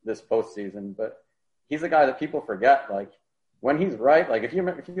into this postseason. But he's a guy that people forget. When he's right, if you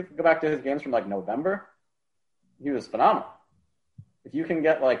go back to his games from November, he was phenomenal. If you can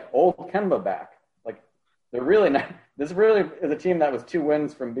get old Kemba back, they're really not, this really is a team that was 2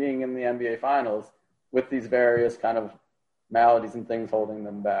 wins from being in the NBA Finals with these various kind of maladies and things holding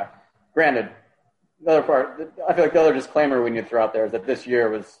them back. Granted, the other part, I feel like the other disclaimer we need to throw out there is that this year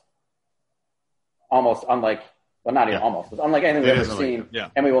was almost unlike, well, not even almost, but unlike anything we've ever seen,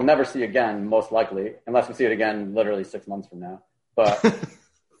 and we will never see again, most likely, unless we see it again literally 6 months from now. But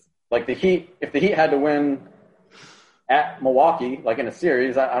the Heat, if the Heat had to win at Milwaukee, in a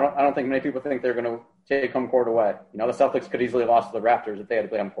series, I don't think many people think they're going to take home court away. The Celtics could easily have lost to the Raptors if they had to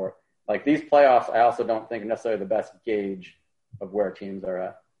play home court. These playoffs, I also don't think are necessarily the best gauge of where teams are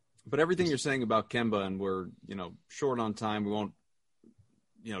at. But everything you're saying about Kemba, and we're, short on time, we won't,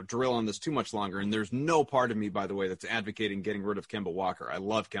 drill on this too much longer. And there's no part of me, by the way, that's advocating getting rid of Kemba Walker. I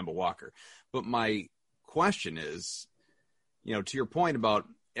love Kemba Walker. But my question is, to your point about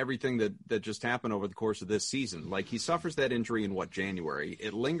everything that just happened over the course of this season, he suffers that injury in January.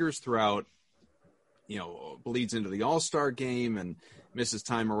 It lingers throughout, bleeds into the All-Star game and misses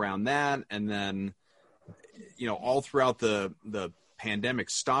time around that. And then, all throughout the pandemic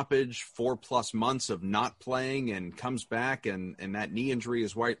stoppage, 4+ months of not playing, and comes back and that knee injury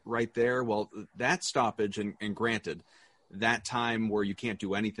is right there. Well, that stoppage, and granted, that time where you can't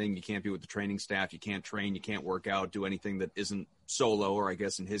do anything, you can't be with the training staff, you can't train, you can't work out, do anything that isn't solo, or I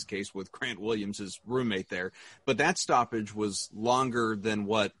guess in his case with Grant Williams, his roommate there. But that stoppage was longer than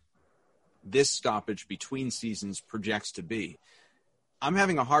what this stoppage between seasons projects to be. I'm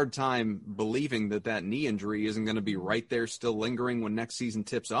having a hard time believing that knee injury isn't going to be right there still lingering when next season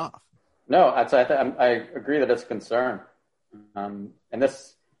tips off. No, I agree that it's a concern. And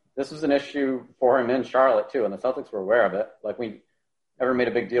this was an issue for him in Charlotte too, and the Celtics were aware of it. We never made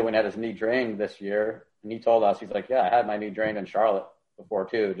a big deal when he had his knee drained this year, and he told us, he's like, yeah, I had my knee drained in Charlotte before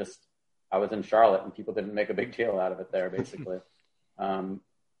too, just I was in Charlotte and people didn't make a big deal out of it there, basically. And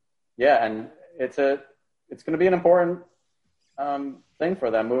it's going to be an important thing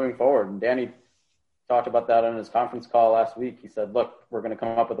for them moving forward. And Danny talked about that on his conference call last week. He said, look, we're going to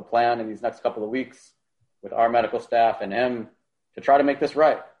come up with a plan in these next couple of weeks with our medical staff and him to try to make this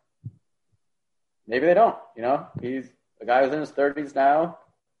right. Maybe they don't, he's a guy who's in his 30s now.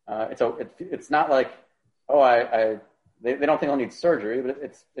 It's not like, they don't think he'll need surgery, but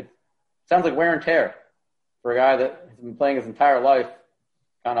it sounds like wear and tear for a guy that has been playing his entire life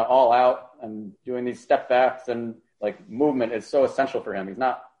kind of all out and doing these step backs, and movement is so essential for him. He's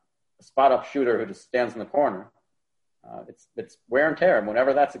not a spot up shooter who just stands in the corner. It's wear and tear. And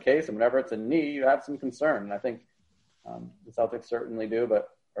whenever that's the case, and whenever it's a knee, you have some concern. And I think the Celtics certainly do, but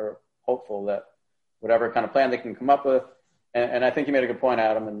are hopeful that whatever kind of plan they can come up with. And I think you made a good point,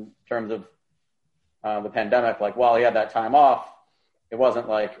 Adam, in terms of the pandemic. While he had that time off, it wasn't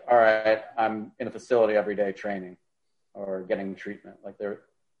all right, I'm in a facility every day training or getting treatment. There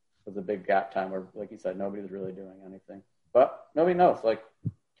was a big gap time where, like you said, nobody's really doing anything. But nobody knows.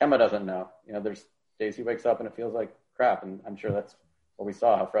 Kemba doesn't know. There's days he wakes up and it feels like crap, and I'm sure that's what we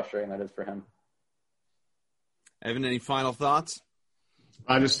saw, how frustrating that is for him. Evan, any final thoughts?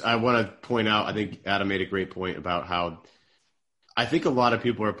 I want to point out, I think Adam made a great point about how I think a lot of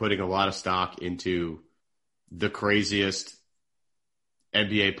people are putting a lot of stock into the craziest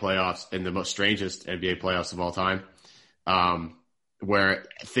NBA playoffs and the most strangest NBA playoffs of all time, where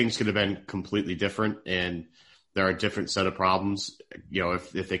things could have been completely different and there are a different set of problems.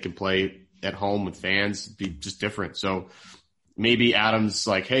 If they can play at home with fans, it'd be just different. So maybe Adam's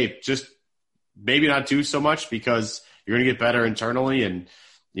like, hey, just maybe not do so much because you're going to get better internally, and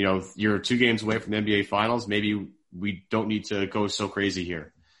you're 2 games away from the NBA Finals. Maybe we don't need to go so crazy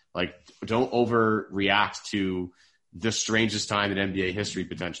here. Like, don't overreact to the strangest time in NBA history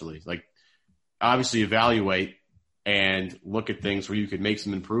potentially. Like, obviously evaluate and look at things where you could make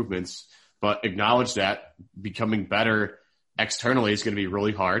some improvements, but acknowledge that becoming better externally is going to be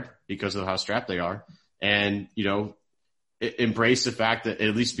really hard because of how strapped they are. And, embrace the fact that,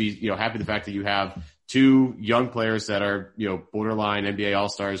 at least be, happy the fact that you have two young players that are, borderline NBA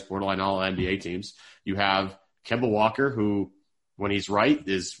All-Stars, borderline All-NBA teams. You have Kemba Walker, who, when he's right,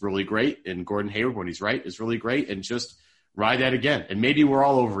 is really great, and Gordon Hayward, when he's right, is really great, and just ride that again. And maybe we're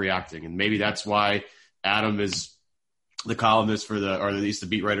all overreacting, and maybe that's why Adam is the columnist or at least the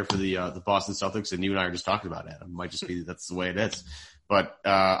beat writer for the Boston Celtics, and you and I are just talking about Adam. It might just be that's the way it is. But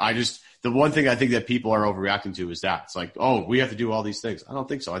the one thing I think that people are overreacting to is that it's like, oh, we have to do all these things. I don't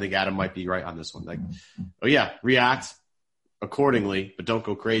think so. I think Adam might be right on this one. Like, oh yeah, react accordingly, but don't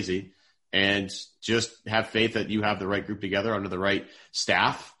go crazy, and just have faith that you have the right group together under the right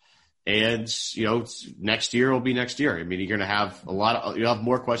staff. And, next year will be next year. I mean, you're going to have you'll have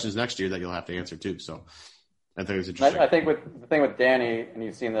more questions next year that you'll have to answer too. So I think it's interesting. I think the thing with Danny, and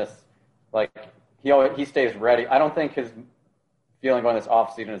you've seen this, like he stays ready. I don't think his feeling going this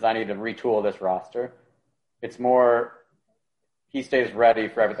offseason is I need to retool this roster. It's more he stays ready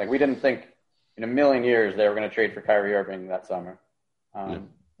for everything. We didn't think in a million years they were going to trade for Kyrie Irving that summer.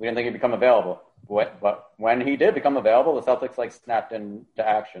 We didn't think he'd become available. But when he did become available, the Celtics snapped into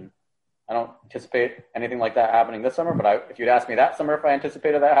action. I don't anticipate anything like that happening this summer, but if you'd asked me that summer if I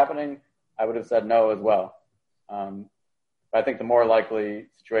anticipated that happening, I would have said no as well. But I think the more likely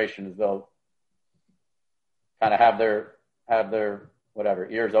situation is they'll kind of have their whatever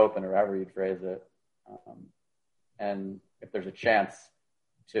ears open, or however you'd phrase it, and if there's a chance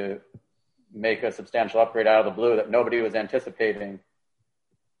to make a substantial upgrade out of the blue that nobody was anticipating,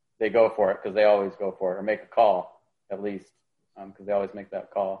 they go for it because they always go for it, or make a call at least because they always make that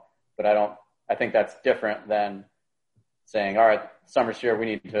call. But I think that's different than saying, all right, summer's here, we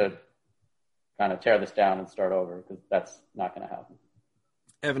need to kind of tear this down and start over, because that's not going to happen.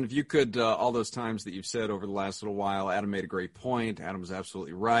 Evan, if you could, all those times that you've said over the last little while, Adam made a great point. Adam was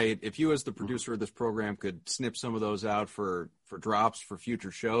absolutely right. If you, as the producer of this program, could snip some of those out for drops for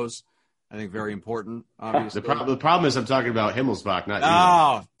future shows, I think very important, obviously. The problem is I'm talking about Himmelsbach, not you.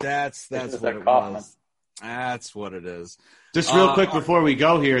 Oh, that's what it was. That's what it is. Just real quick before we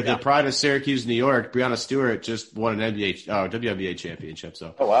go here, the pride of Syracuse, New York, Breanna Stewart just won an WNBA championship.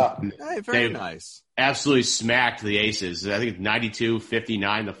 So, oh wow, hey, very nice. Absolutely smacked the Aces. I think it's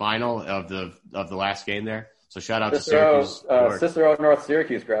 92-59 the final of the last game there. So shout out to Syracuse. Cicero North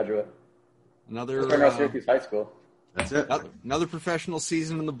Syracuse graduate. Another North Syracuse High School. That's it. Another professional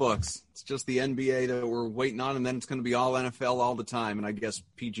season in the books. It's just the NBA that we're waiting on, and then it's going to be all NFL all the time, and I guess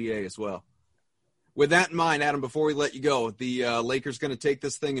PGA as well. With that in mind, Adam, before we let you go, the Lakers going to take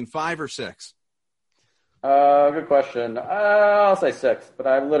this thing in 5 or 6? Good question. I'll say 6, but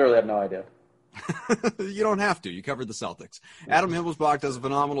I literally have no idea. You don't have to. You covered the Celtics. Adam Himmelsbach does a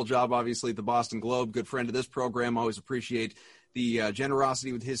phenomenal job, obviously, at the Boston Globe. Good friend of this program. Always appreciate the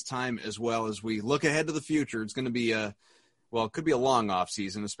generosity with his time, as well as we look ahead to the future. It's going to be it could be a long off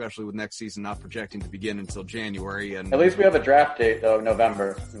season, especially with next season not projecting to begin until January. And at least we have a draft date, though,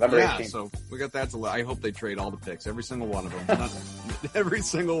 November 18th. So we got that to. I hope they trade all the picks, every single one of them. Every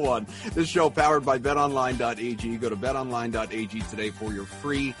single one. This show powered by BetOnline.ag. Go to BetOnline.ag today for your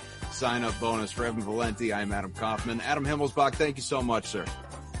free sign-up bonus. For Evan Valenti, I'm Adam Kaufman. Adam Himmelsbach, thank you so much, sir.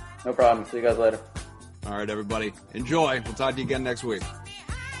 No problem. See you guys later. All right, everybody. Enjoy. We'll talk to you again next week.